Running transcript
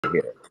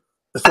here.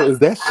 So is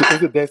that shit?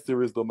 Is it that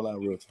serious though, Milan?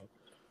 Real talk.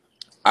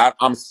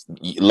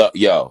 Look,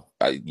 yo,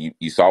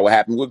 you saw what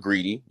happened with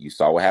Greedy. You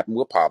saw what happened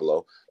with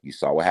Pablo. You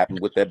saw what happened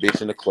with that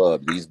bitch in the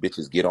club. These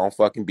bitches get on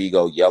fucking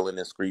Bigo, yelling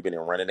and screaming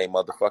and running they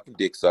motherfucking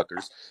dick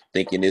suckers,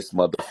 thinking it's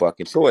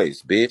motherfucking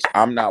choice. Bitch,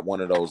 I'm not one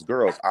of those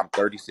girls. I'm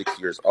 36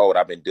 years old.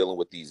 I've been dealing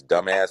with these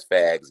dumbass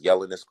fags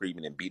yelling and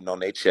screaming and beating on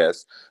their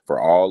chest for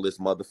all this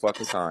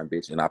motherfucking time,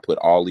 bitch. And I put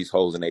all these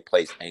hoes in their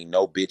place. Ain't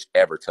no bitch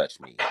ever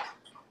touched me.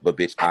 But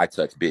bitch, I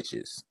touch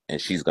bitches.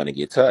 And she's gonna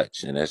get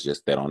touched. And that's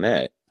just that on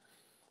that.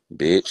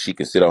 Bitch, she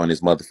can sit on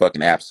this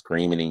motherfucking app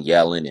screaming and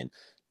yelling and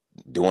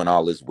doing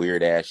all this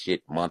weird ass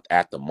shit month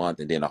after month,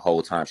 and then the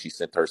whole time she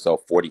sent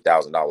herself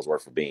 $40,000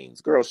 worth of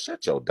beans. Girl,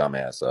 shut your dumb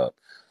ass up.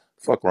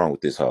 Fuck wrong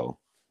with this hoe,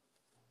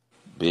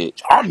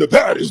 bitch? I'm the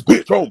baddest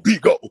bitch on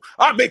Bigo.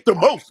 I make the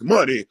most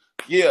money.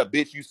 Yeah,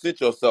 bitch, you sent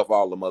yourself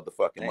all the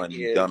motherfucking Thank money,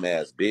 you you.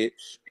 dumbass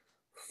bitch.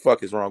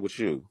 Fuck is wrong with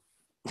you?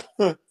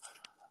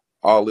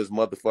 All this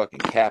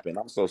motherfucking capping.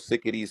 I'm so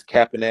sick of these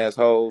capping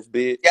assholes,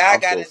 bitch. Y'all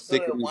I'm got so into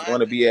sick of it these once and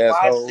wannabe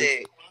squash assholes.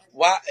 it.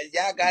 Why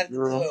y'all got into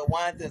Girl. it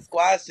once and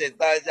squash it?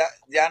 So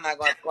y'all not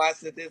gonna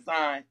squash it this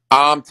time?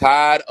 I'm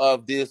tired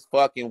of this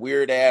fucking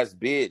weird ass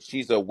bitch.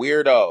 She's a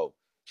weirdo.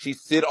 She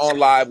sit on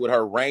live with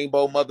her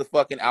rainbow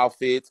motherfucking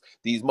outfits,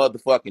 these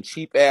motherfucking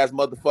cheap ass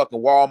motherfucking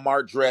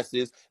Walmart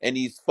dresses, and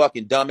these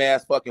fucking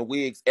dumbass fucking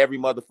wigs every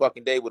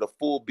motherfucking day with a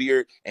full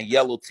beard and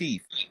yellow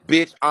teeth.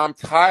 Bitch, I'm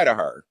tired of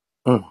her.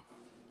 Mm.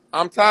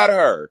 I'm tired of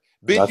her.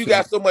 Bitch, Not you too got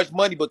much. so much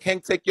money, but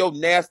can't take your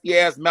nasty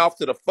ass mouth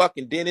to the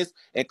fucking dentist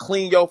and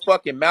clean your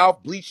fucking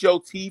mouth, bleach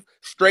your teeth,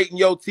 straighten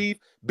your teeth.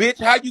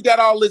 Bitch, how you got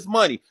all this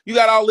money? You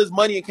got all this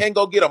money and can't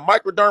go get a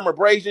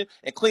microdermabrasion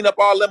and clean up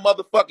all that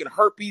motherfucking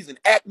herpes and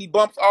acne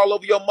bumps all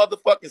over your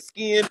motherfucking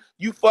skin.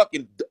 You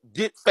fucking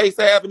dick face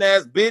having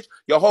ass bitch.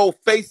 Your whole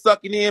face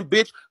sucking in,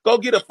 bitch. Go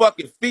get a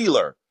fucking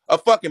feeler, a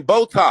fucking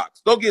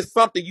Botox. Go get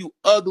something, you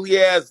ugly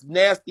ass,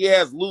 nasty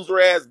ass, loser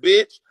ass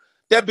bitch.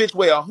 That bitch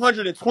weigh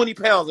 120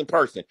 pounds in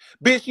person.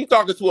 Bitch, you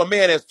talking to a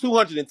man that's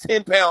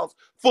 210 pounds,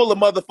 full of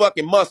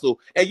motherfucking muscle,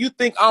 and you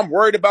think I'm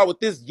worried about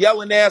what this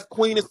yelling ass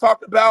queen is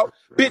talking about?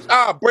 Bitch,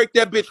 I'll break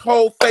that bitch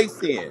whole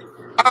face in.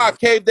 I'll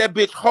cave that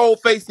bitch whole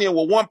face in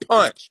with one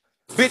punch.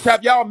 Bitch,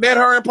 have y'all met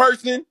her in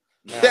person?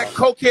 No. That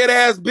cokehead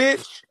ass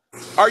bitch?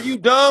 Are you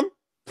dumb?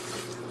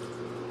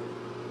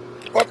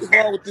 Fuck is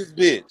wrong with this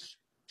bitch?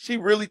 She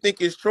really think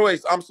it's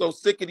choice. I'm so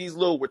sick of these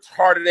little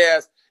retarded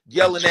ass,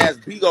 yelling ass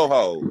Bigo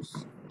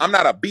hoes. I'm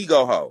not a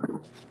Bigo hoe.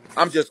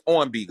 I'm just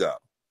on Bigo.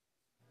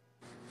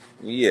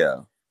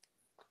 Yeah.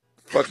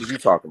 Fuck is you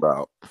talking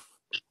about?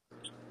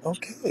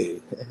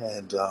 Okay.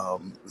 And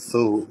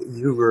so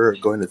you were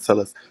going to tell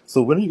us.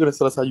 So when are you going to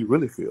tell us how you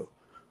really feel?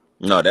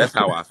 No, that's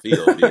how I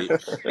feel,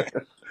 bitch.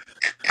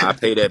 I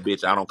pay that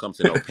bitch. I don't come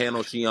to no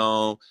panel she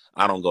on.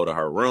 I don't go to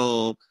her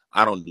room.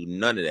 I don't do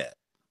none of that.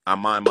 I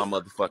mind my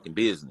motherfucking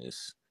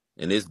business.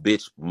 And this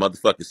bitch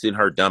motherfucking sitting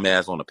her dumb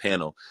ass on a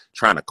panel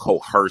trying to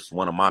coerce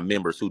one of my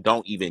members who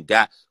not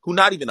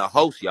even a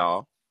host,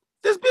 y'all.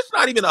 This bitch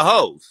not even a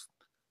host.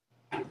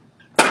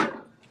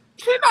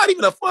 She's not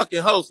even a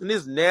fucking host. And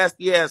this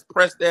nasty ass,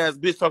 pressed ass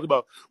bitch talking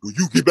about, when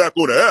you get back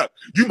on the app,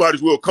 you might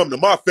as well come to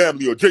my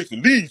family or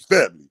Jason Lee's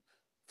family.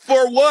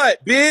 For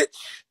what, bitch?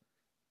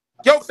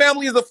 Your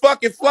family is a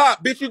fucking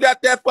flop. Bitch, you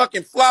got that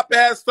fucking flop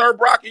ass Sir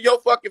Brock in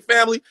your fucking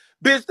family.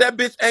 Bitch, that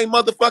bitch ain't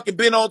motherfucking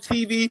been on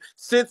TV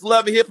since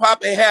Love and Hip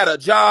Hop and had a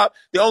job.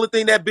 The only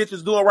thing that bitch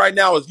is doing right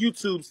now is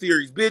YouTube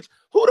series. Bitch,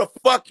 who the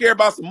fuck care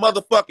about some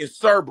motherfucking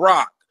Sir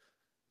Brock?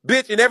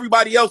 Bitch, and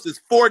everybody else is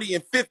 40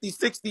 and 50,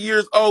 60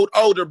 years old,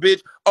 older,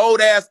 bitch.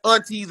 Old ass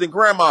aunties and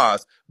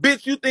grandmas.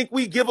 Bitch, you think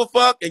we give a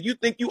fuck and you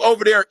think you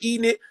over there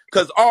eating it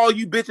because all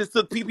you bitches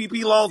took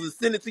PPP loans and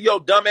send it to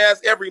your dumb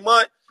ass every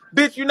month?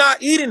 Bitch, you're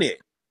not eating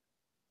it.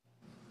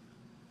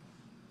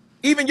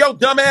 Even your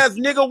dumb ass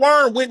nigga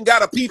Worm went and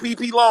got a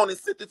PPP loan and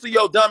sent it to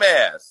your dumb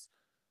ass.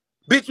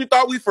 Bitch, you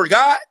thought we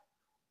forgot?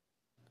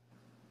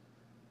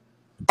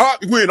 I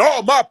win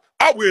all my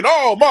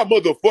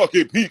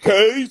motherfucking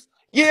PKs.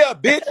 Yeah,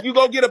 bitch, you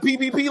go get a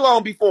PPP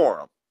loan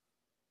before him.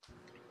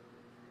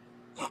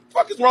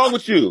 Fuck is wrong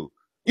with you?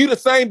 You the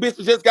same bitch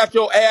that just got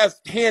your ass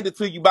handed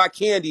to you by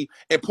Candy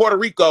in Puerto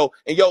Rico,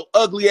 and your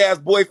ugly ass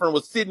boyfriend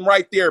was sitting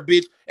right there,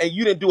 bitch, and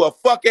you didn't do a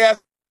fuck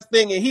ass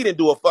thing, and he didn't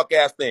do a fuck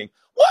ass thing.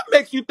 What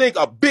makes you think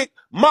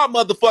my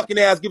motherfucking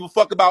ass give a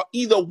fuck about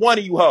either one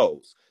of you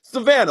hoes?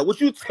 Savanna, would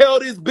you tell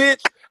this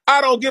bitch I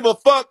don't give a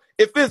fuck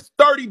if it's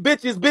 30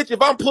 bitches, bitch?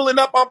 If I'm pulling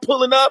up, I'm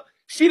pulling up.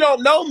 She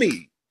don't know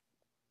me.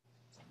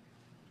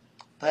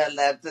 Pull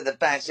up to the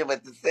function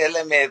with the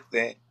ceiling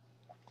missing.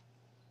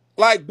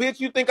 Like, bitch,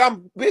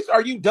 bitch,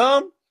 are you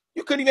dumb?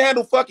 You couldn't even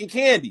handle fucking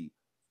Candy.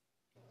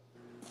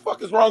 The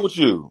fuck is wrong with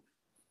you?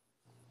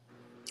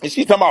 And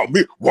she talking about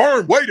me,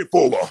 Worm waiting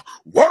for her.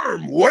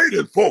 Worm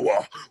waiting for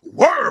her.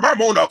 Worm,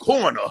 I'm on the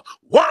corner.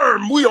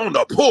 Worm, we on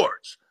the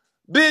porch.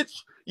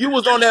 Bitch, You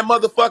was on that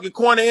motherfucking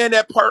corner and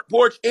that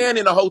porch and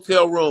in the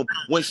hotel room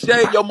when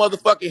Shay, your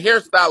motherfucking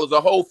hairstylist,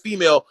 a whole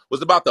female,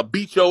 was about to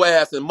beat your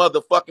ass in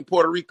motherfucking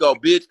Puerto Rico,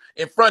 bitch,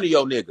 in front of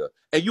your nigga.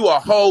 And you a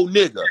whole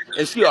nigga,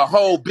 and she a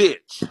whole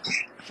bitch.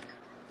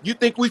 You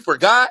think we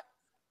forgot?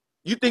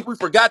 You think we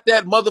forgot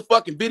that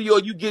motherfucking video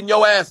of you getting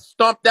your ass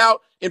stomped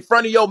out in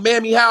front of your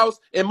mammy house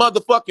in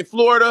motherfucking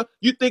Florida?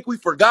 You think we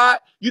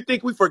forgot? You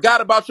think we forgot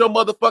about your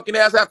motherfucking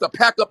ass have to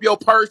pack up your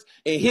purse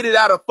and hit it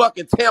out of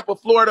fucking Tampa,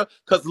 Florida,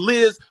 cause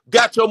Liz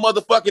got your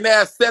motherfucking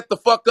ass set the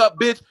fuck up,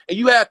 bitch, and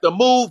you had to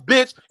move,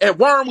 bitch, and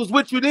Worm was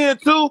with you then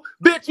too?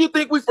 Bitch, you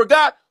think we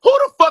forgot? Who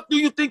the fuck do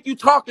you think you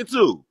talking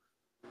to?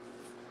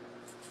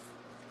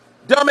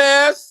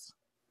 Dumbass.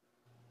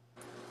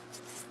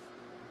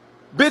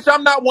 Bitch,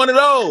 I'm not one of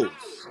those.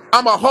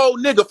 I'm a whole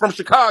nigga from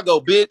Chicago,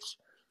 bitch.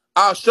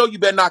 I'll show you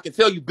better than I can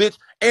tell you, bitch.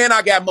 And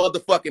I got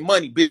motherfucking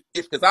money, bitch,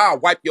 because I'll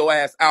wipe your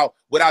ass out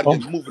without Oh even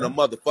my moving a god.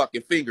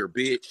 motherfucking finger,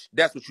 bitch.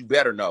 That's what you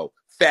better know,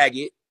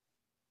 faggot.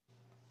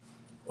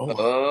 Oh my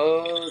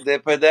Oh, the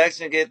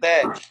production get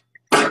that.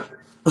 god.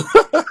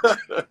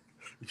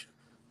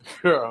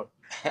 Girl,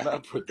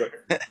 not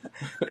productive.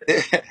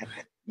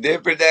 The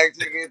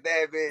production get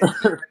that, bitch.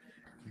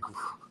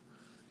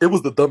 It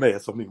was the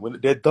dumbass for me. When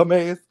that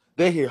dumbass,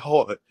 they hit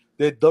hard.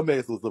 That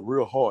dumbass was a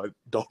real hard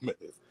dumbass.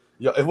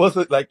 Yeah, it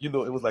wasn't like, it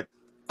was like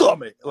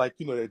dumbass. Like,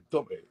 that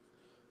dumbass.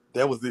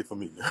 That was it for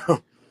me.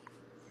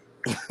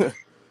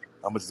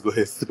 I'm gonna just go ahead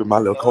and sip in my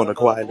little corner Oh,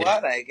 quietly. why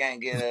they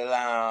can't get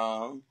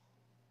along?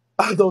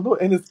 I don't know.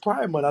 And it's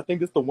Pride Month. I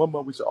think it's the one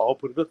month we should all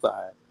put it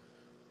aside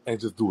and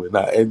just do it.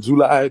 Now, in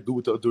July, do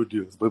what the other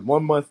deals. But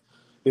 1 month,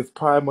 it's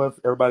Pride Month.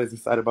 Everybody's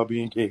excited about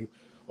being gay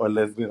or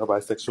lesbian or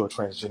bisexual or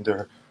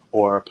transgender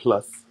or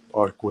plus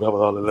or whatever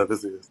all the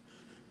letters is.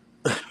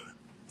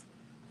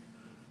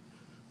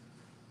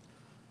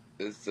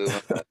 It's too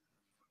much.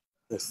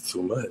 It's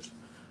too much.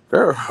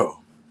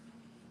 Girl.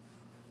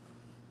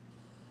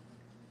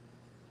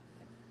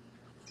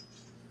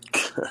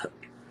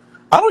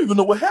 I don't even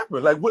know what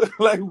happened. Like what?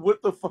 Like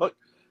what the fuck?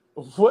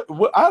 What?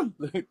 I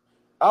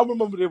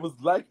remember they was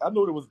like I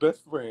know they was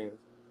best friends.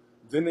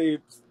 Then they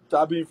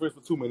stopped being friends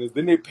for 2 minutes.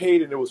 Then they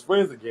paid and they was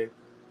friends again.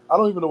 I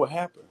don't even know what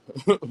happened.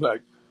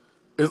 Like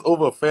it's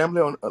over a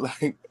family on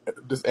like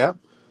this app.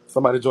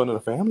 Somebody joining a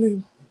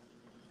family.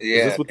 Is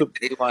Yeah, this what the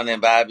he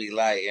wanted Bobby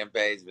Light and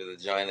Paige to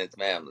join his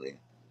family.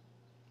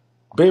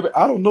 baby?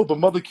 I don't know, but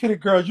Mother Kitty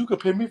girl, you could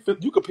pay me.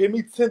 You could pay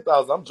me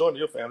 10,000. I'm joining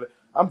your family.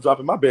 I'm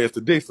dropping my bags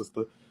today,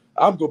 sister.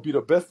 I'm gonna be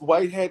the best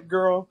white hat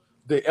girl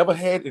they ever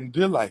had in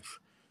their life.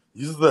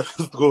 You just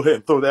let's go ahead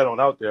and throw that on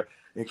out there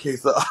in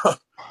case.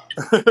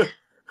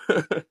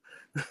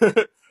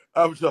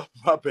 I'm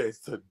dropping my bags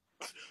today.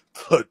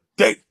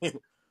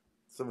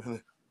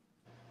 Savannah,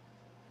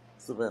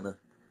 Savannah.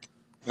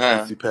 I Huh?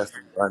 see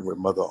Pastor Ryan with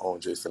mother on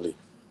Jason Lee.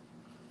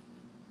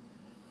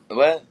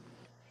 What?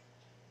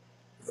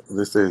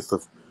 They say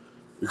stuff.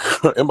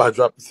 Am I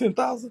dropping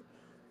 10,000?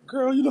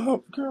 Girl, you know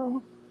how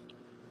girl.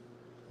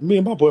 Me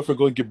and my boyfriend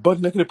gonna get butt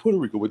naked in Puerto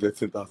Rico with that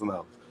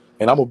 $10,000,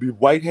 and I'm gonna be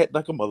white hat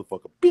like a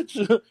motherfucker,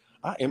 bitch.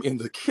 I am in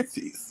the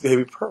kitties,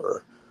 baby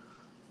purr.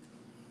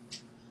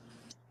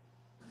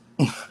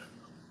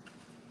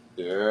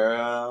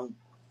 Girl,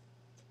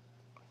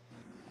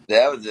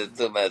 that was just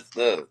too much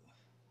stuff.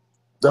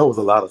 That was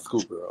a lot of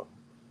scoop, girl.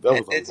 That And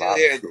was a did you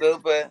lot of hear scoop.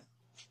 Supa?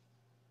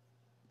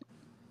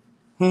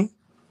 Hmm.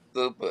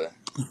 Supa.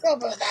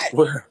 Supa like,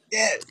 What?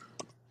 yes,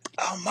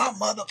 on my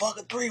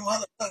motherfucking 3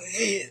 motherfucking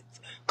heads.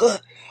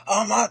 Good.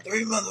 On my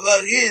 3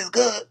 motherfucking heads,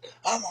 good.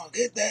 I'm gonna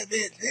get that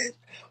bitch.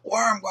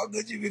 Worm gonna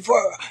get you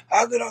before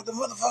I get off the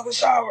motherfucking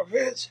shower,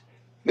 bitch.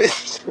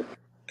 Bitch.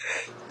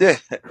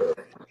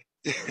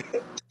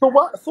 So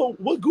why? So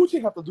what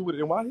Gucci have to do with it,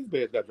 and why his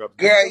bad got dropped? Gucci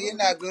Girl, got you nothing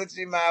know to do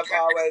Gucci mouth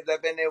always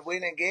up in there. We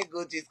didn't get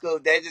Gucci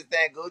scoop. They just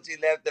saying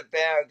Gucci left the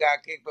family,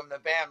 got kicked from the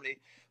family.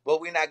 But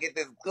we not get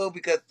this scoop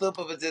because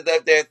Super was just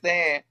up there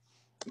saying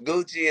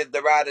Gucci is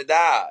the ride or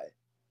die.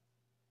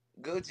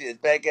 Gucci is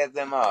fake as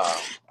them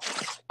all.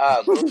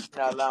 Oh, Gucci with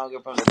no longer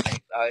from the thing.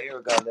 Oh, here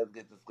we go. Let's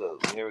get the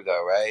scoop. Here we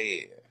go, right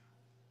here.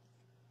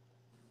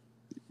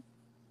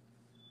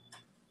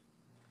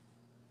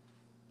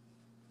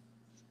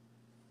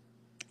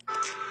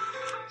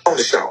 On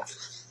the show.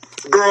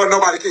 Girl,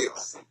 nobody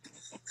cares.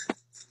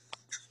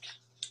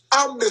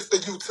 I'm Mr.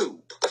 YouTube.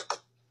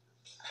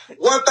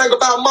 One thing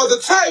about Mother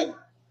Tay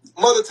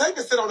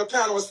can sit on the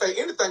panel and say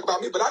anything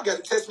about me, but I got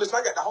a text message.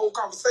 I got the whole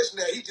conversation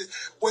that he just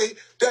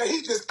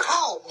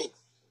called me.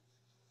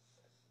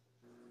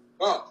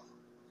 I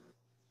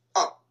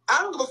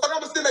don't give a fuck. I'm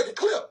gonna still make a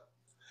clip.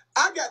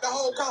 I got the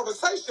whole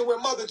conversation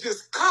when Mother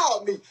just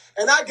called me,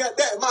 and I got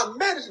that. My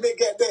management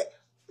got that,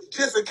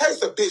 just in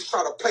case a bitch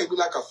try to play me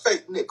like a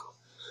fake nigga.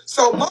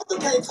 So Mother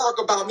can't talk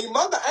about me.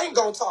 Mother ain't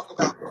gonna talk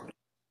about me.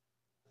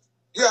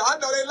 Yeah, I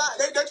know they lie.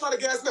 They trying to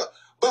gas me up,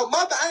 but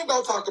Mother ain't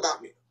gonna talk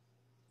about me.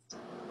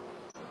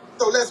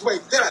 So let's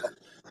wait.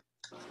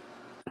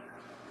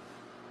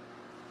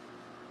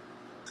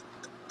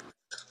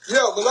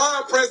 Yeah,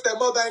 Milan pressed that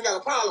Mother ain't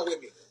got a problem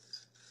with me.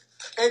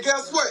 And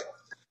guess what?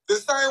 The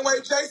same way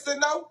Jason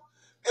know,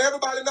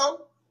 Everybody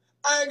know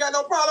I ain't got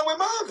no problem with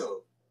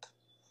Mongo.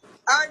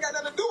 I ain't got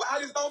nothing to do with it.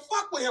 I just don't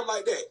fuck with him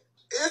like that.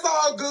 It's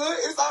all good.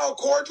 It's all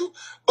cordial.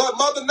 But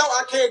mother know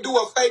I can't do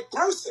a fake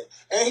person.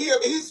 And he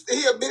admits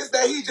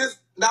that he just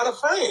not a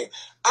friend.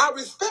 I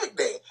respect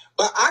that.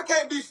 But I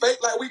can't be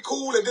fake like we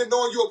cool and then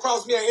knowing you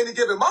across me at any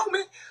given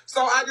moment.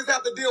 So I just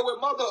have to deal with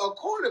mother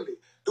accordingly.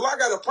 Do I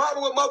got a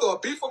problem with mother or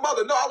beef with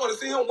mother? No, I want to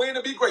see him win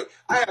and be great.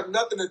 I have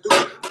nothing to do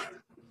with it.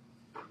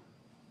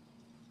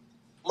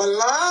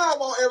 Milan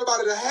want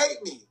everybody to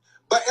hate me.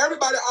 But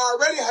everybody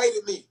already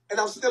hated me, and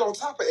I'm still on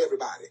top of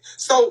everybody.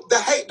 So the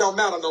hate don't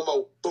matter no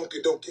more,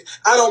 bunky donkey.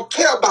 I don't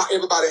care about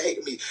everybody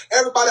hating me.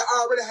 Everybody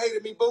already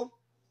hated me, boo,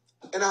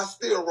 and I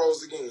still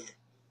rose again.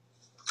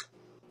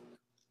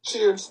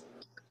 Cheers.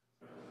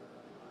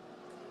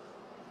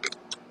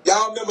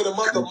 Y'all remember the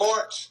month of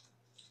March?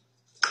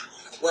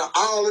 When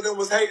all of them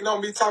was hating on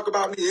me, talk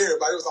about me,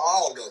 everybody. It was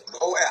all of them, the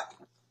whole app.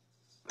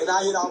 And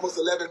I hit almost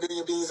 11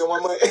 million beans in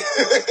 1 month.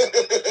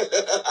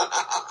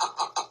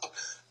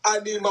 I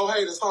need more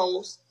haters,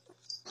 hoes.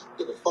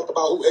 Give a fuck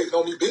about who hating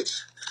on me, bitch.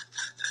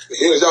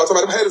 Here's y'all talking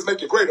about them haters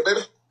make you greater,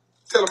 baby.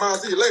 Tell them I'll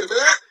see you later, baby.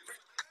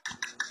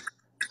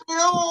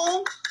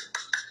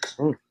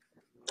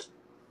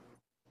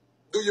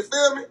 Do you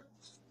feel me?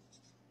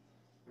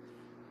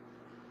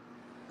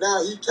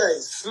 Now he came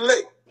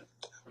slick.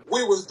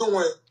 We was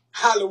doing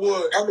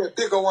Hollywood,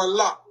 Big O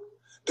Unlocked.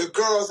 The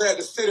girls had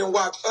to sit and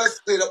watch us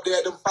sit up there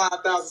at them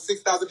 5,000,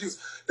 6,000 views.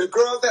 The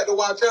girls had to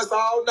watch us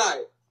all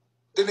night.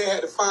 Then they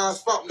had to find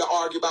something to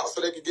argue about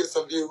so they could get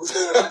some views.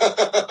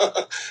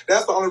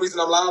 That's the only reason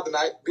I'm live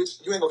tonight.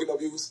 Bitch, you ain't gonna get no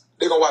views.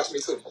 They gonna watch me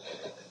too.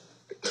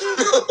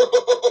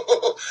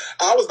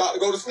 I was about to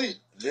go to sleep.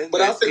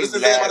 But I figured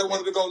since everybody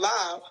wanted to go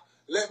live,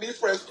 let me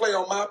press play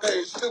on my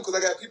page too, because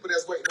I got people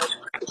that's waiting on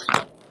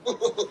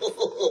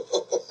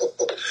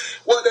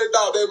what they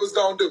thought they was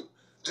gonna do.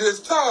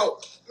 Just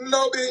talk.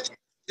 No, bitch.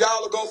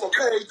 Y'all will go from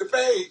page to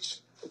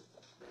page.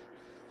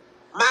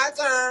 My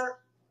turn.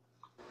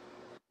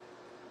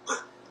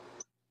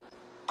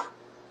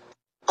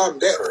 I'm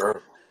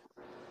that.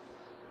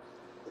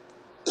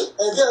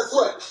 And guess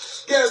what?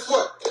 Guess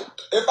what?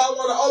 If I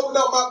want to open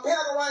up my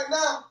panel right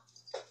now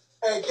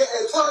and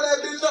turn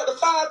that bitch up to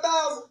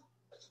 5,000,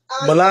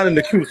 Milan in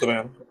the queue,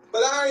 Savanna.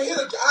 But I ain't here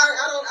to.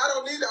 I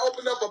don't need to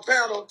open up a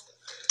panel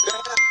that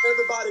have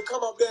everybody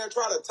come up there and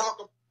try to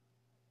talk.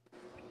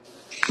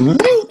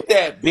 Mute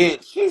that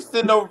bitch. She's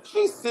sitting on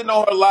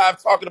her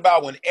live talking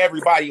about when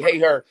everybody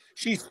hate her.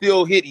 She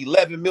still hit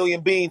 11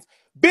 million beans.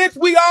 Bitch,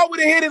 we all would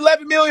have hit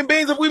 11 million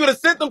beans if we would have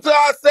sent them to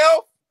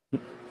ourselves.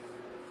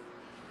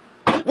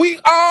 We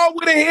all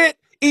would have hit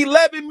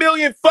 11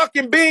 million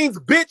fucking beans,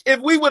 bitch, if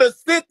we would have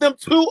sent them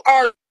to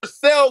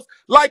ourselves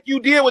like you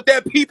did with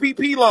that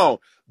PPP loan.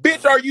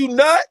 Bitch, are you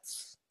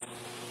nuts?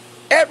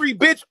 Every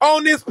bitch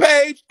on this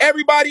page,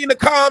 everybody in the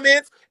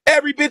comments,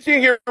 every bitch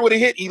in here would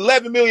have hit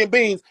 11 million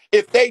beans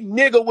if they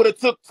nigga would have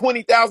took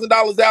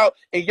 $20,000 out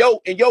and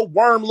your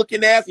worm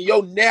looking ass and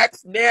your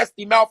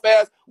nasty mouth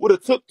ass would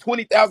have took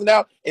 20,000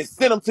 out and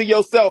sent them to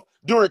yourself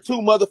during 2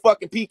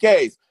 motherfucking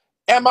PKs.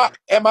 Am I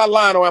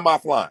lying or am I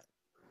flying?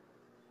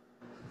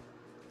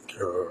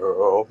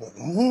 Girl.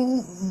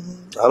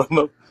 I don't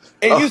know.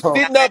 And you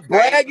sitting up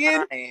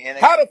bragging?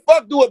 How the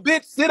fuck do a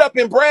bitch sit up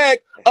and brag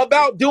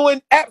about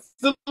doing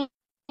absolutely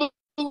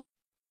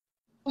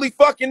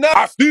fucking nothing?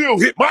 I still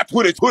hit my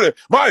 2020,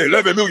 my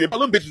 11 million.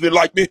 Them bitches didn't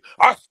like me.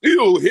 I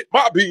still hit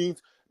my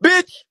beans.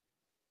 Bitch,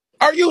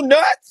 are you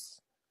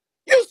nuts?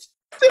 You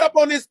sit up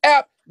on this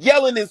app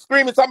yelling and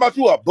screaming, talking about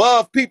you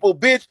above people,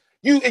 bitch.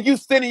 You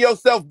sending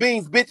yourself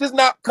beans, bitch. It's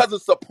not because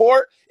of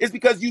support. It's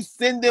because you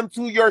send them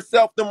to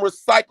yourself, them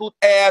recycled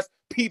ass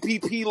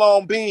PPP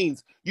loan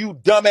beans. You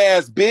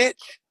dumbass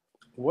bitch.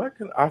 Where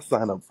can I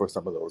sign up for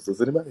some of those?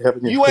 Does anybody have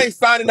any? You ain't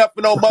signing up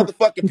for no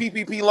motherfucking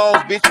PPP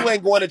loans, bitch. You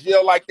ain't going to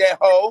jail like that,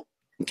 hoe.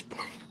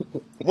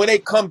 When they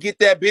come get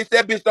that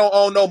bitch don't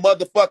own no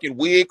motherfucking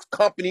wigs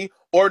company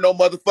or no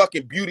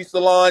motherfucking beauty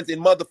salons in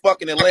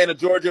motherfucking Atlanta,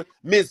 Georgia.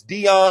 Miss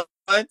Dion.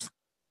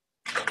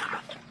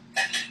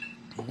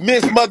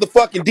 Miss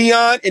motherfucking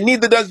Dion, and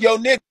neither does your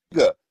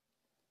nigga.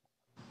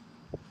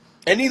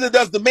 And neither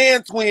does the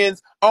man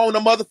twins own a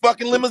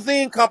motherfucking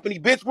limousine company.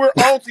 Bitch, we're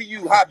on to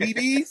you,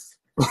 Habibis.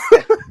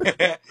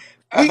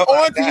 We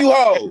on to you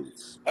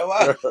hoes.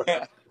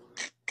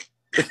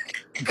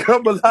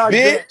 Come on,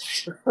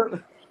 Bitch.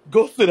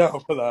 go sit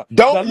down, Milan.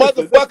 Don't Now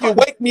listen, motherfucking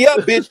wake me up,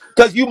 bitch,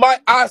 because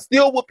I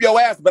still whoop your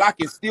ass, but I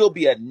can still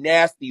be a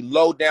nasty,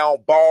 low-down,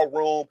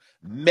 ballroom,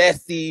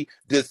 messy,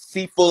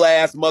 deceitful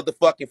ass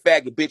motherfucking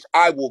faggot, bitch.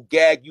 I will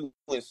gag you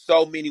in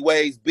so many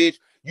ways, bitch.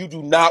 You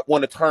do not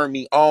want to turn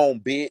me on,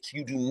 bitch.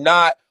 You do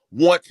not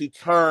want to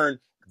turn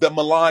the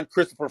Milan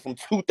Christopher from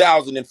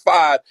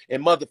 2005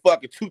 and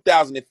motherfucking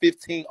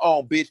 2015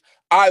 on, bitch.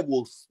 I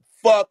will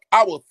fuck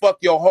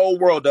your whole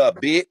world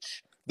up,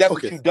 bitch. That's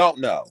okay, what you don't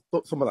know.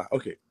 so Milan,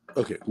 okay,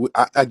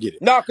 I get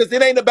it. No, because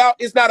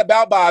it's not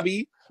about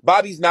Bobby.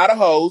 Bobby's not a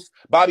host.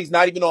 Bobby's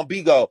not even on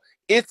Bigo.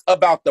 It's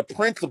about the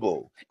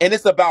principle. And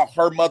it's about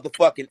her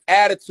motherfucking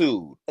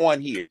attitude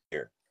on here.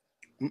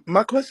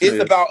 My question It's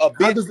is, about a how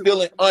bitch does it?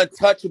 feeling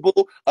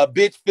untouchable, a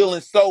bitch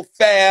feeling so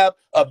fab,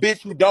 a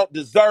bitch who don't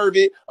deserve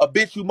it, a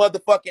bitch who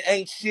motherfucking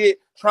ain't shit,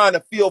 trying to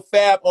feel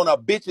fab on a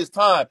bitch's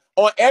time,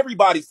 on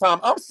everybody's time.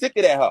 I'm sick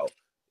of that hoe.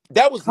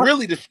 That was How,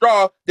 really the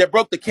straw that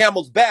broke the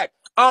camel's back.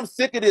 I'm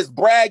sick of this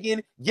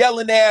bragging,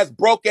 yelling ass,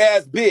 broke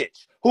ass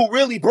bitch who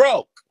really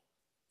broke.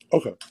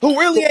 okay. Who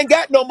really So ain't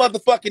got no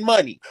motherfucking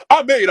money.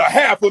 I made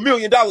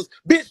 $500,000.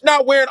 Bitch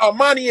not wearing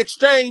Armani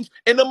Exchange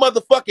and the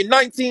motherfucking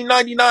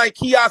 1999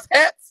 kiosk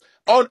hats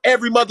on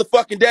every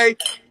motherfucking day.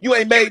 You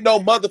ain't made no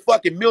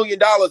motherfucking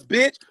 $1,000,000,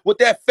 bitch, with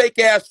that fake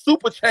ass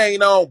super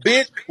chain on,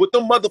 bitch, with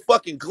them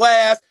motherfucking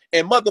glass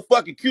and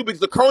motherfucking cubic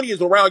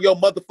zirconians around your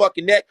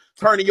motherfucking neck,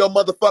 turning your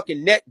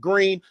motherfucking neck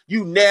green,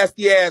 you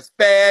nasty ass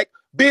fag.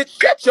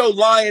 Bitch, shut your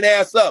lying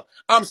ass up.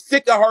 I'm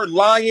sick of her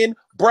lying,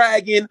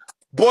 bragging,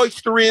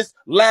 boisterous,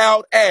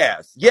 loud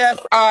ass. Yes,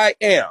 I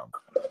am.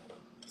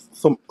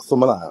 so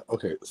Milan.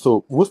 Okay.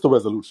 So what's the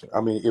resolution?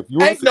 I mean, if you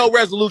want Ain't to say, no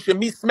resolution.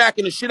 Me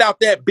smacking the shit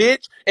out that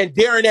bitch and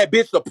daring that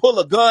bitch to pull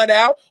a gun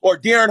out or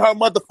daring her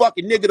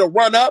motherfucking nigga to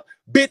run up,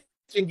 bitch,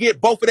 and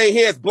get both of their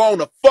heads blown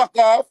the fuck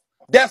off.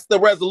 That's the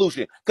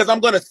resolution. Cause I'm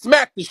gonna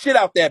smack the shit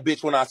out that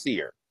bitch when I see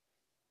her.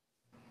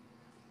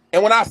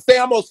 And when I say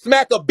I'm gonna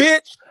smack a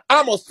bitch,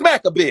 I'm gonna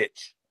smack a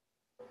bitch.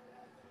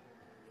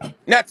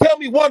 Now tell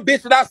me one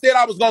bitch that I said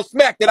I was gonna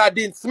smack that I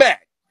didn't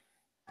smack.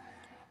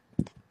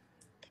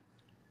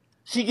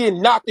 She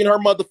getting knocked in her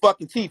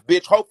motherfucking teeth,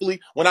 bitch. Hopefully,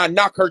 when I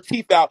knock her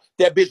teeth out,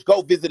 that bitch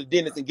go visit a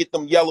dentist and get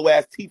them yellow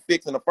ass teeth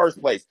fixed in the first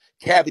place.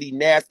 Cavity,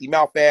 nasty,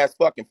 mouth ass,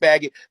 fucking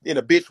faggot. Then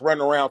a bitch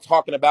running around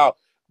talking about,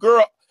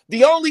 girl,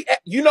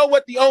 you know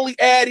what the only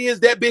ad is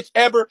that bitch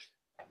ever,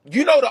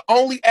 you know the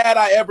only ad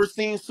I ever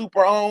seen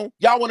Super on?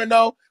 Y'all want to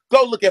know?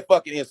 Go look at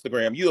fucking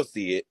Instagram. You'll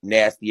see it.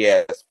 Nasty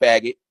ass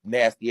faggot,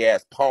 nasty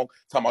ass punk,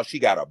 talking about she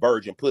got a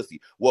virgin pussy.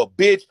 Well,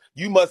 bitch,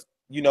 you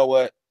know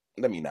what?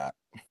 Let me not.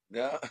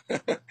 No,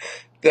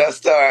 don't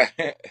start.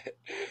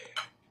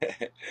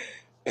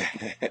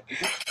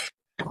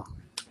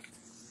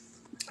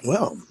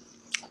 well,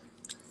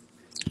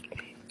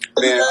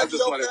 Man, I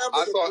just wanted.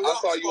 I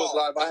saw you was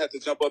live. I had to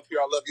jump up here.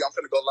 I love you. I'm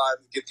finna go live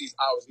and get these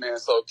hours, man.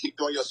 So keep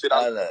doing your shit.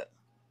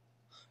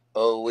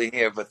 Oh, we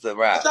here for the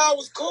rap. That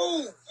was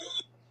cool.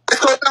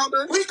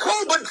 Co-founder. We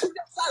cool, but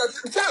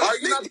are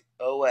you not?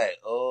 Oh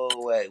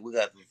wait, we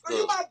got some stuff.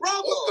 You my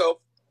brother. What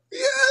the?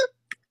 Yeah.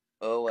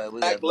 Oh wait,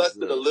 we got some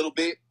stuff. A little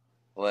bit.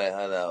 Wait,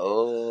 hold on.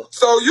 Oh.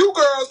 So you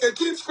girls can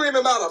keep screaming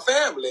about a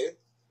family.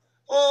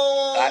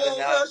 Oh, I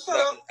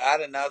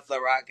didn't know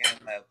so rock came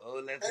left.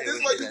 Oh, let's see. And this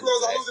is what you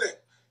girls are losing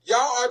it. Y'all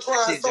are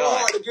trying so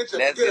hard to get a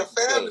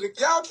family.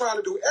 Y'all trying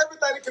to do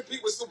everything to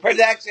compete with Super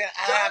production.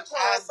 I'm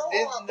so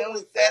this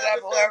new setup.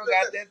 Whoever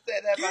got this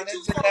setup on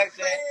this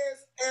production.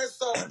 And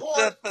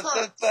support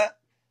sister.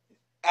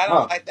 I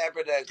don't like that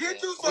production.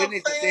 Get you some we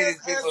need to see these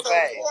people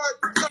face.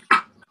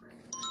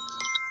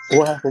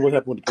 what happened? What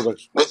happened with the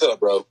production? What's up,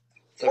 bro?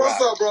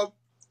 What's up, bro?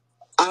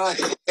 I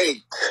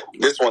hate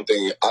this one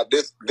thing.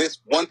 This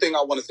one thing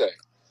I want to say.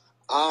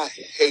 I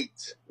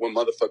hate when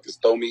motherfuckers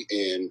throw me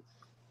in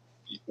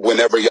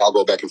whenever y'all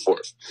go back and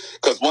forth.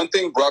 Because one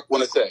thing Brock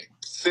want to say,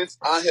 since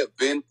I have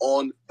been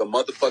on the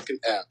motherfucking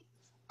app,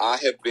 I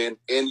have been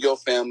in your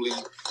family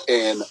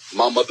and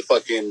my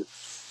motherfucking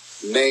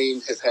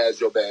name has had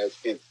your badge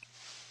in it.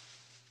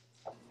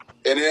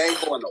 And it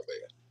ain't going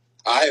nowhere.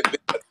 I have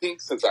been a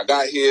pink since I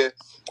got here.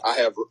 I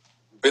have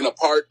been a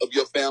part of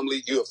your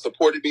family. You have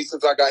supported me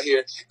since I got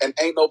here. And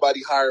ain't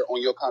nobody higher on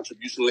your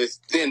contribution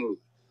list than me.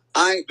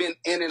 I ain't been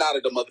in and out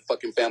of the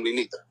motherfucking family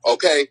neither.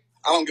 Okay?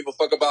 I don't give a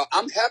fuck about.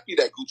 I'm happy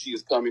that Gucci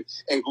is coming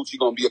and Gucci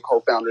gonna be a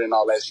co-founder and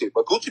all that shit.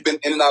 But Gucci been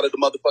in and out of the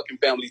motherfucking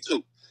family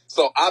too.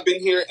 So I've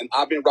been here and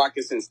I've been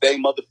rocking since day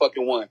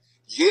motherfucking one.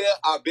 Yeah,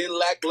 I've been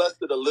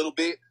lackluster a little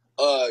bit.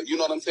 You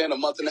know what I'm saying? A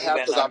month and a half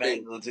because I've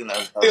been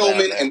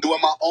filming and doing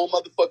my own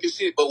motherfucking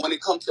shit. But when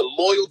it comes to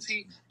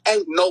loyalty,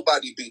 ain't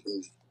nobody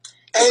beating me.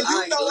 And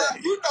I know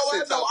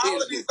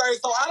all of these things,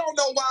 so I don't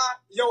know why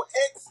your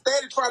ex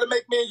steady trying to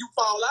make me and you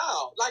fall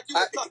out. Like you,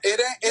 it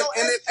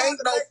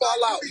ain't no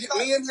fallout.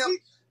 Me and him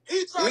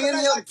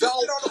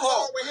don't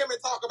talk with him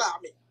and talk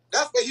about me.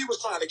 That's what he was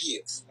trying to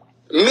get.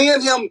 Me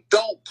and him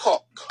don't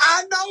talk.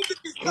 I know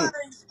these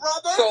things,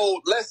 brother.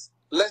 So let's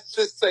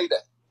just say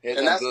that,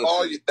 and that's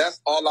all.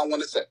 That's all I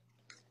want to say.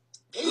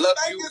 He love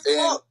you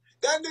and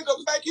that nigga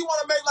fake. He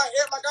want to make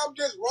like I'm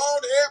just wrong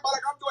to everybody.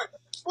 Like I'm doing.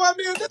 Well,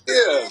 man, this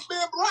is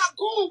being Brock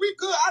cool. We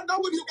good. I know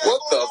what you got going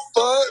on.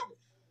 What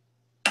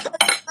the fuck?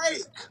 That's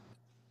fake.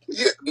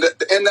 Yeah,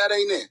 and that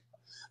ain't it.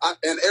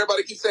 And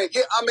everybody keeps saying,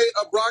 yeah, I made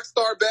a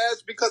Rockstar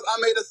badge because I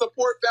made a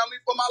support family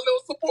for my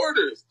little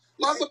supporters.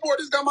 My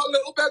supporters got my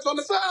little badge on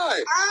the side.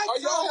 Are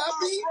y'all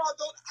happy?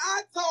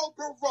 I told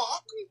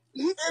Barack,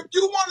 if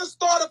you want to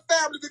start a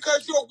family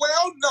because you're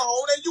well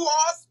known and you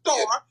are a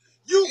star,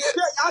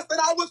 I said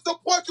I would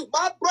support you.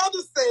 My brother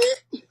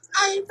said,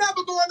 I ain't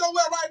never going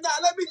nowhere right now.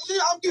 Let me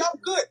chill. I'm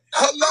good.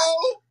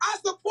 Hello?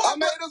 I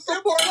made a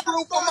support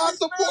group for my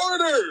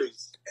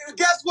supporters. And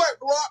guess what,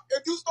 Barack?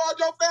 If you start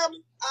your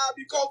family, I'll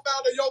be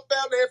co-founder of your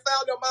family and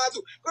founder of mine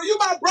too. Because you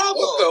my brother.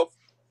 What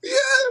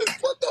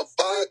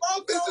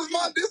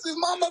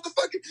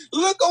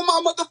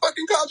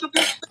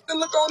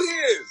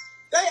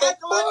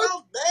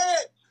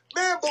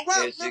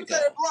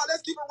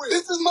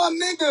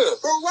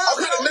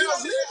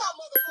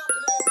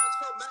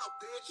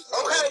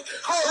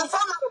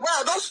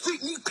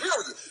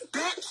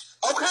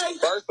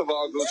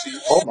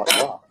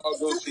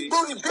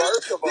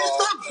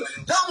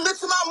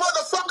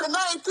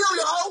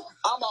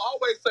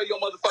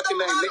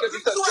nigga,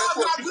 because guess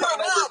what? You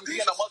coming over and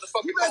being a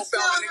motherfucking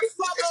co-founder, nigga.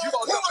 If you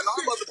gonna jump in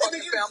our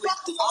motherfucking family,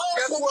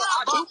 guess what?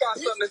 I do got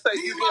something to say.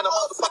 You being a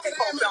motherfucking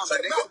co-founder,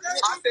 nigga.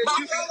 I said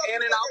you be in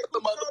and out with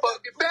the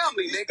motherfucking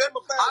family, nigga.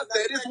 I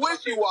said it's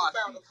wishy-washy.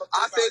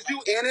 I said you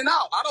in and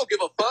out. I don't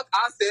give a fuck.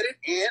 I said it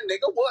in,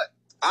 nigga. What?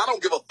 I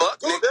don't give a fuck,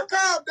 nigga.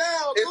 Calm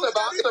down. It's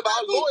about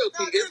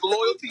loyalty. It's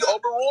loyalty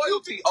over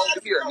royalty over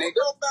here, nigga.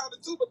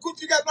 But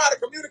Gucci got to know how to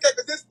communicate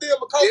because this still a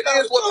co-founder. It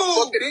is what the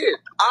fuck it is.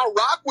 I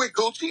rock with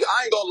Gucci.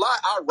 I ain't gonna lie.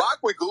 I rock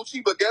with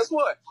Gucci, but guess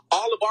what?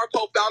 All of our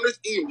co-founders,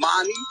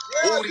 Imani,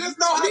 Woody, me,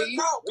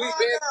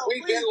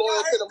 we've been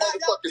loyal to the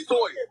motherfucking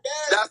soil.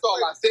 That's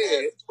all I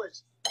said.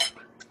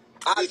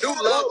 I do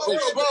love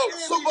Gucci.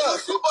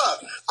 Supa.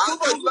 I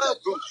do love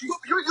Gucci.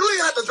 You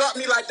ain't have to drop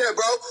me like that,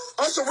 bro.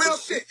 On some real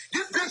shit.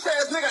 This bitch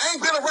ass nigga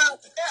ain't been around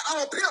at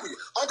all, period.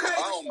 Okay?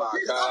 Oh my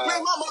God. Don't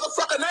bring my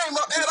motherfucking name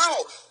up at all.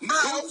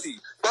 Gucci.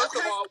 First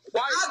of all,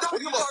 why what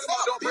are you talking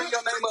about? Don't bring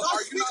your name up. Are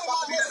you not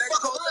about to be the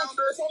next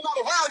co-founder?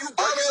 Are you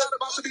not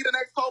about to be the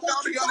next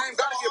co-founder? Your name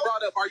gotta get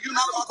brought up. Are you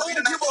not about to be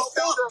the next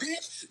co-founder?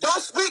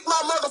 Don't speak my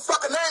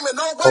motherfucking name in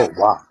no way. Oh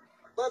wow.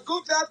 But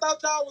Gucci, I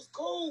thought y'all was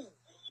cool.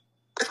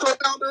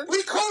 Co-founder?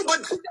 We cool, but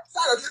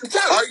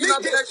are you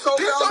not the next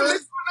co-founder?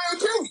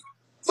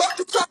 Fuck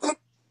you talking.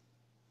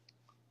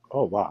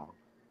 Oh wow.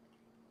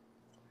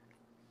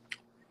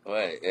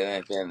 Wait, it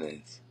ain't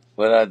finished.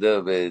 What I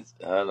do, bitch?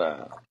 Hold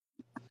on.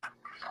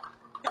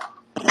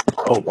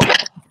 Oh wow.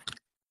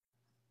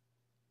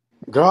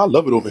 Girl, I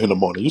love it over here in the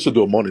morning. You should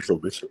do a morning show,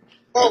 bitch.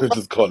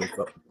 Just call it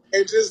up.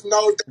 And just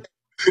know that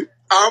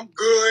I'm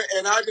good,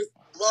 and I just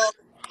love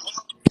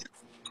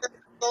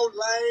so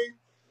lame.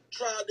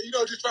 Trying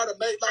to, just try to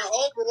make like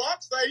Barack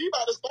say he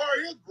about to start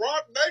his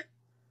Brock Nate.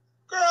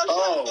 Girl,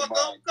 oh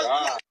my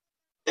God.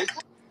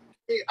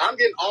 I'm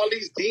getting all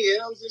these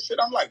DMs and shit.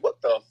 I'm like,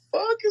 what the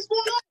fuck is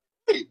going on?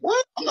 Wait,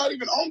 what? I'm not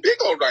even on Big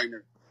O right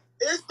now.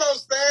 It's so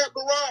sad,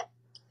 Barack,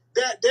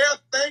 that they're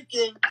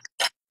thinking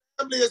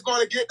family is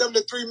going to get them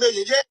to 3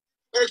 million. Yeah,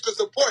 extra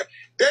support.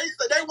 They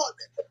want.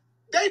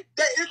 It's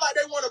like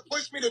they want to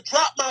push me to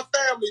drop my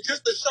family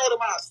just to show them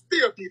I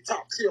still be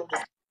top tier.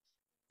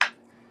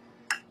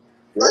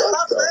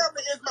 My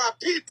family is my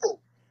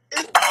people.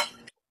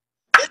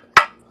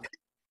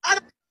 I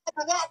don't know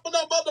Barack for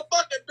no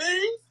motherfucking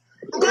beans.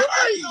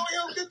 Right. You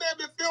know him. This man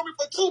been filming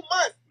for 2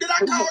 months. Did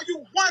I call you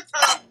one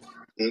time?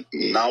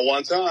 Not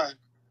one time.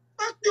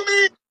 What you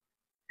mean?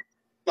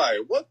 Like,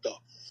 what the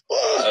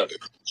fuck?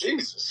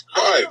 Jesus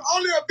Christ.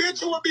 Only a bitch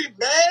who would be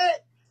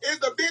mad is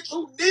the bitch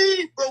who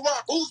needs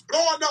Barack, who's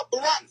blowing up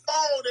Barack's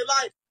phone and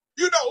like,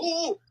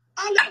 who.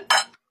 I let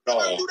them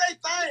do their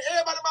thing.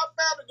 Everybody in my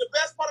family, the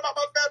best part about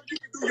my family, you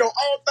can do your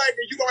own thing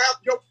and you don't have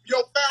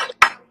your family.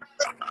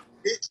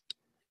 Bitch.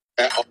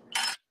 At all.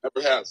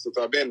 Never have since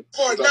I've been.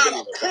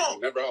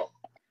 Never have.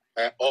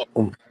 At all.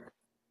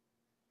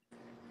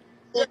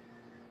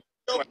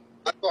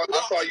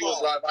 I saw you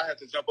was live. I had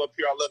to jump up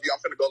here. I love you. I'm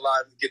finna go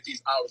live and get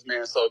these hours,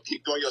 man. So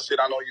keep doing your shit.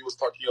 I know you was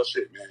talking your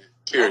shit, man.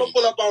 Cheers. I'm gonna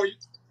pull up on you.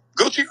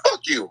 Gucci,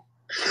 fuck you.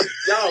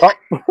 Yo.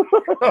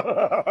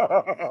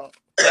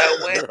 So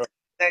when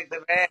take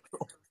the man?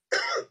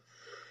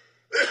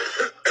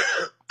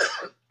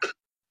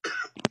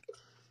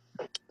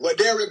 Well,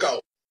 there we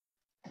go.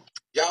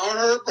 Y'all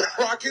heard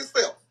Rock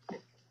himself.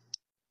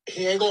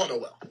 He ain't going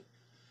nowhere.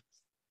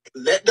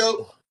 Let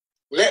the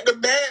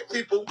bad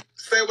people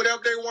say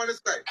whatever they want to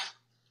say.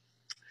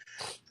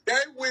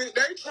 They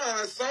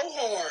trying so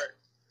hard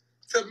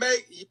to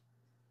make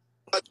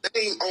a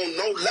name on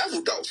no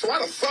level though. So why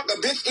the fuck a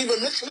bitch even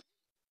mention?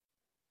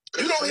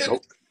 You don't hear.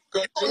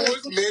 Because you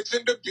was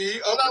mentioned to be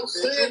a I'm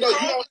saying though, you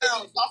don't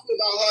talking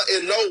about her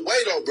in no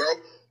way though, bro.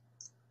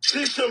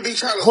 She shouldn't be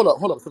trying to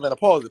Hold up, Savanna.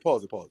 Pause it.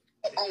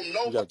 on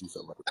no You gotta do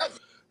something right.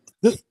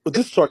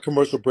 This short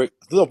commercial break.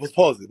 No,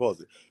 pause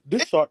it.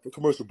 This short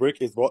commercial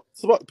break is brought.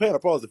 Panda,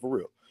 pause it for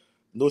real.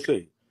 No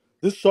shade.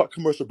 This short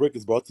commercial break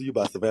is brought to you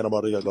by Savanna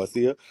Maria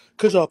Garcia.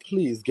 Could y'all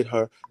please get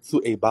her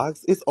to a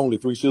box? It's only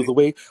 3 shoes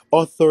away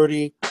or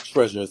 30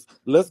 treasures.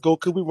 Let's go.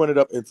 Could we run it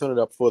up and turn it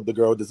up for the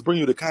girl that's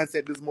bringing you the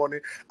content this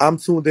morning? I'm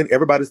tuned in.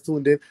 Everybody's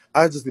tuned in.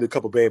 I just need a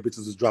couple bad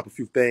bitches to drop a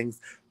few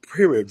things.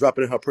 Period. Drop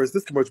it in her purse.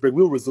 This commercial break,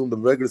 we'll resume the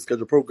regular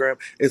scheduled program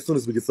as soon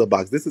as we get to the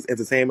box. This is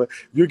entertainment.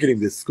 You're getting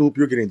this scoop.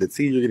 You're getting the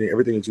tea. You're getting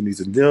everything that you need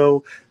to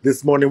know.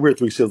 This morning, we're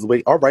 3 shows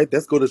away. All right,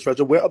 let's go to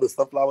treasure. Where are the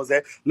sunflowers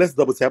at? Let's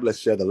double tap. Let's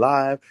share the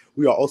live.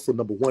 We are also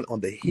number 1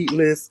 on the heat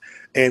list,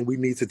 and we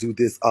need to do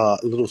this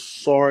little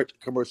short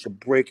commercial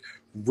break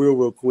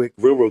real quick.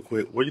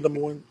 Were you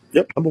number 1?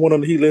 Yep, number 1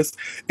 on the heat list,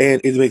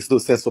 and it makes no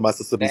sense for my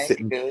sister to be Thank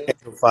sitting you. at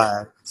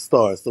 5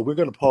 stars. So we're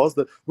gonna pause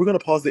the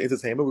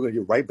entertainment. We're gonna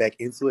get right back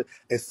into it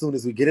as soon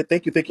as we get it.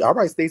 Thank you. All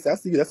right, Stacey, I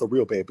see you. That's a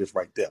real bad bitch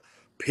right there.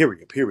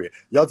 Period.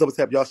 Y'all double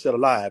tap, y'all share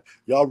live.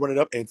 Y'all run it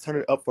up and turn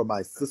it up for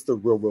my sister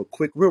real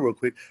quick.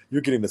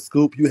 You're getting the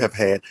scoop. You have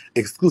had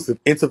exclusive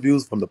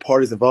interviews from the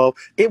parties involved.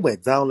 It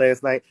went down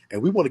last night,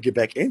 and we want to get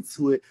back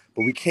into it,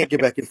 but we can't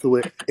get back into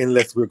it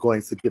unless we're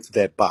going to get to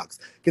that box.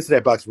 Get to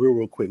that box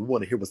real quick. We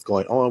want to hear what's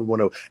going on. We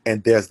want to,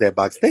 and there's that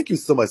box. Thank you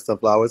so much,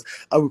 Sunflowers.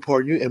 I'll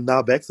report you, and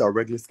now back to our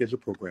regular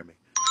scheduled programming.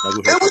 Now go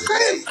ahead. It was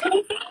crazy.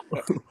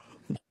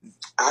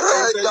 All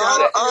right,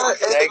 y'all.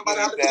 Shackie be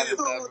sounding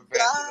so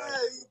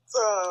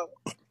professional.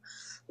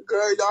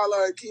 Girl, y'all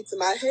are cute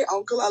tonight. Hey,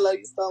 Uncle, I love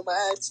you so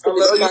much. I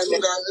love you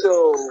too, guys.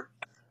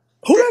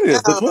 Who that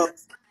is? The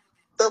twins?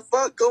 The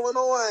fuck going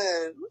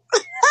on?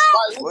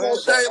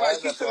 Where's the other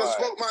She should have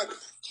part? smoked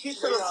She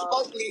should have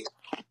smoked me.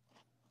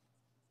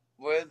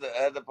 Where's the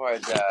other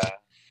part, y'all?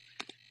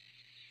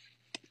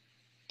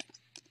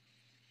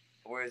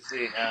 Where's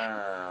she?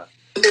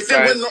 If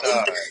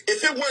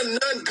it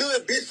wasn't none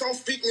good, bitch, don't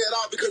speak me at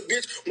all. Because,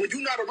 bitch, when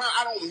you not around,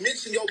 I don't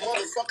mention your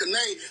motherfucking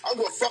name. I'm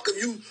gonna fuck if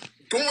you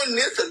doing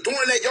this or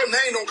doing that. Your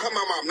name don't come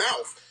out my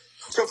mouth.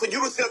 So for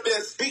you to sit there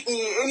and speak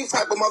me in any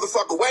type of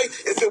motherfucker way,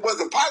 if it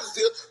wasn't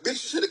positive, bitch,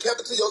 you should have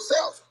kept it to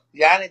yourself.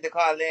 Y'all need to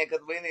call in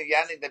because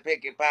y'all need to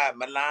pick it pop.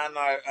 Milan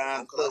or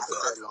Supa.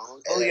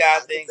 Who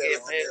y'all think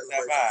get picked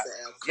the pop?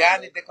 Y'all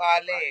need to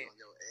call in.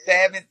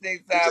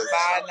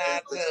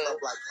 76592.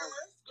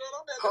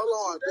 Hold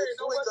on, bitch.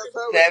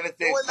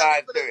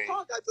 7653.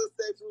 I just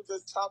said you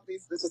just chop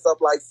these bitches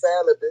up like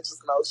salad, bitches.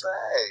 No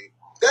shade.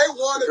 They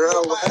want to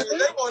girl,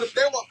 they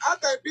want. I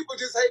think people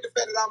just hate the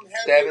fact that I'm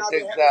happy and I've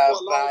been happy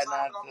for a long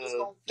time. I'm just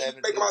gonna keep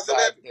making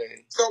myself happy.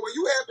 So when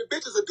you happy,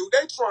 bitches will do.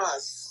 They trying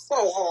so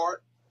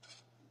hard.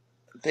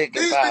 Pick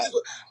These pop. bitches,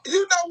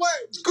 you know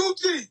what,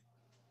 Gucci?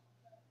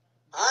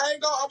 I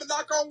ain't gonna. I'm gonna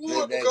knock on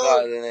wood They because.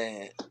 call it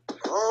in.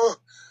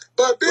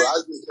 But bitch,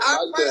 I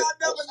pray I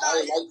never not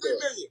hit 3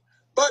 million.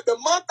 But the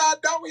month I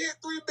don't hit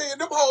 3 million,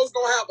 them hoes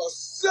gonna have a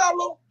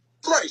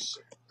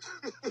celebration.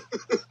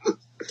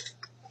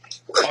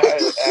 I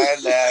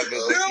laugh at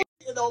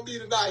It don't mean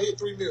to not hit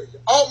 3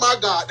 million. Oh my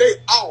God, they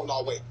all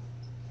are waiting.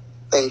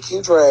 Thank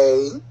you,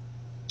 Dre.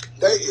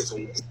 They is.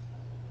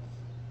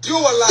 You a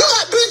liar. You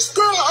a bitch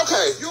girl.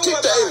 Okay, you a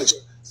liar.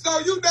 So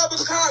you never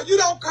call. You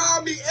don't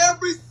call me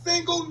every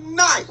single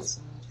night.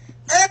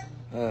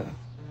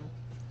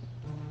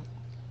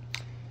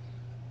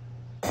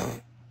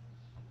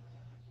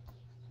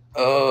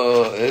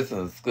 Oh, it's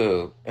some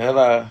scoop.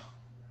 Hello.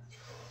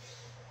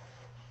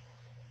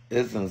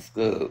 It's some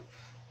scoop.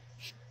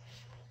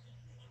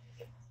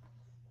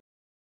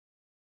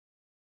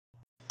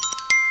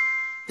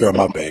 Girl,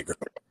 my bad, girl.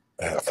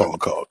 I had a phone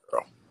call,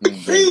 girl.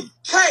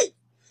 PK.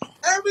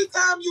 Every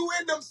time you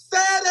in them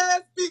sad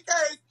ass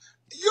PKs,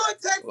 you're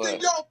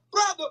texting your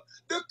brother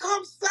to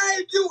come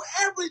save you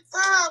every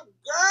time,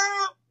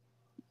 girl.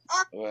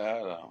 Well,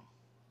 hold on.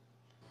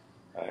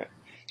 All right.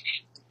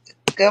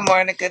 Good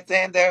morning,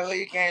 contender. Who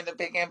you came to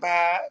pick and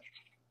pop?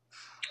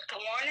 Good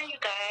morning, you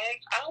guys.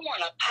 I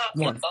want to pop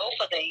with both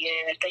of their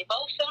ears. They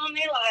both selling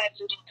their lives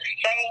to do the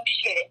same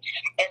shit.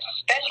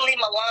 Especially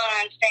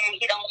Milan saying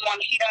he doesn't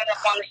want to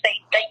say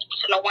thank you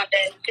to no one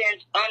that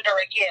sends under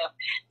a gift.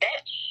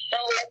 That's so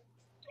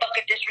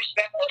fucking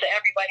disrespectful to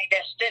everybody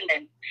that's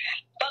sending.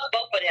 Fuck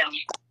both of them.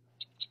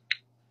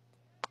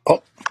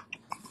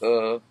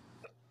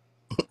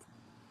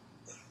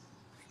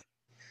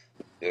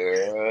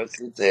 Girl,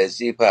 she said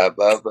she pop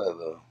both of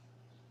them.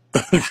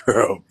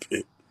 Girl,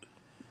 bitch.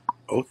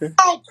 Okay.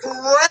 Oh,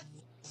 correct.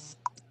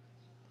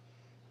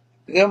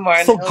 Good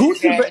morning. So Who you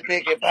Gucci, came to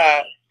pick and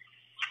pop?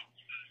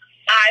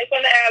 Hi,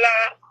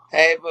 Ella.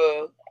 Hey,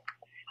 boo.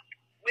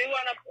 We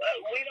don't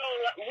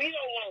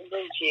want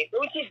Gucci.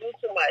 Gucci do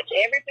too much.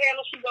 Every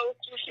panel she goes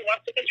to, she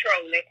wants to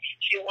control it.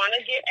 She want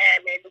to get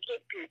admin to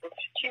kick people.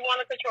 She want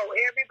to control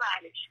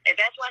everybody, and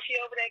that's why she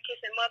over there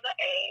kissing mother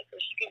ass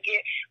so she can get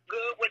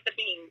good with the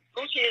beans.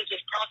 Gucci is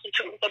just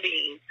prostituting the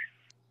beans.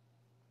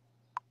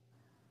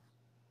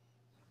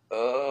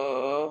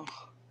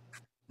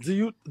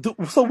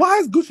 So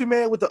why is Gucci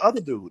mad with the other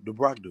dude, the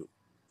Brock dude?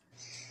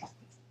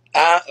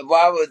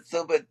 Why would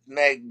Supa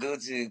make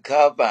Gucci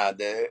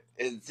co-founder?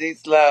 Is he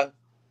slow?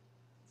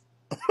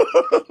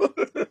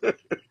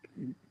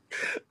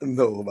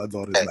 No, my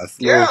daughter's not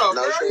slow. Yeah, no,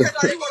 girl, you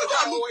got me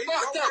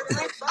fucked up.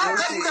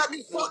 You got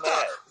me fucked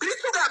up. Bitch,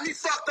 you got me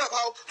fucked up,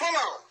 ho.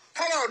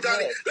 Hold on,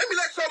 Johnny. Let me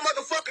let your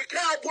motherfucking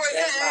cowboy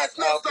ass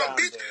know something,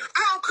 bitch. I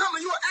don't come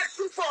to you and ask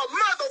you for a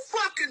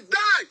motherfucking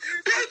dime,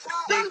 bitch.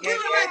 Don't get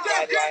it like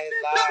that, bitch.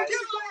 Don't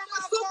get it like my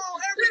phone.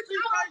 Bitch,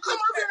 I don't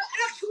come over here to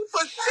ask you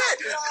for shit.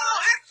 I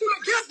don't ask you to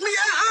give me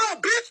at all,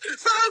 bitch.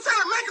 So I'm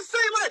trying to make it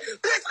seem like,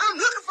 bitch, I'm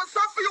looking for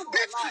something for you,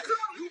 bitch.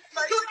 You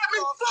got me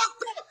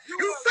fucked up.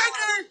 You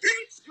fake ass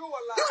bitch. You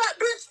that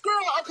bitch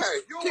girl.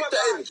 Okay, kick the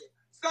energy.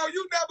 So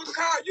you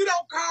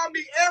don't call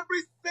me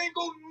every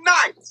single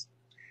night.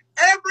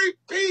 Every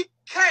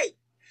PK.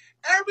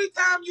 Every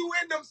time you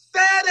in them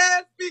sad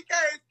ass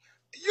PKs,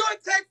 you're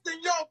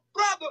texting your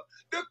brother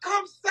to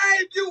come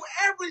save you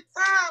every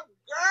time,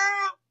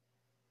 girl.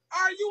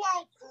 Are you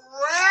on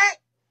crack?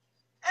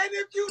 And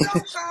if you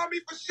don't call me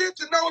for shit,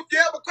 you know if you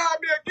ever call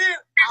me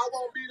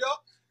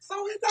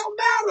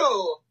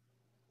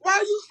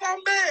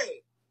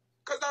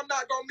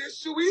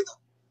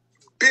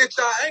Bitch,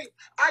 I ain't.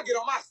 I get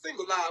on my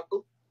single live,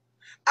 boo.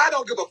 I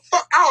don't give a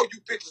fuck. All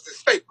you bitches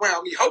is fake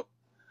around me, ho.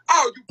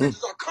 All you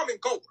bitches are coming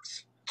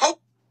goers, ho.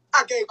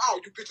 I gave all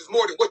you bitches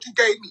more than what you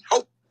gave me,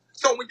 ho.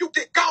 So when you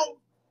get gone,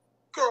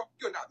 girl,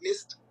 you're not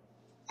missed.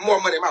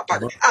 More money in my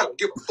pocket. I don't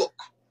give a fuck.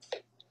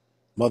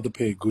 Mother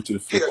paid Gucci to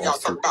flip Hell, y'all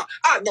off talking foot. about.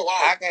 I know all.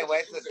 I can't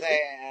wait to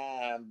say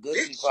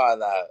Gucci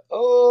fall out.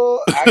 Oh,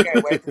 I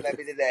can't wait to let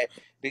me do that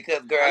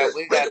because girl,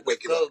 we got the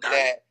scoop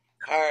that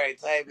her and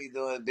Tavy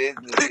doing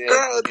business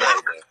deals together.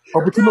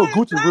 Oh, but you know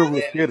Gucci real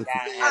Let scared me of you.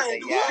 down at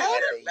the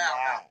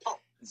yacht.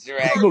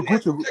 But you know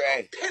Gucci.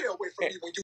 Drake. Penny away from me when you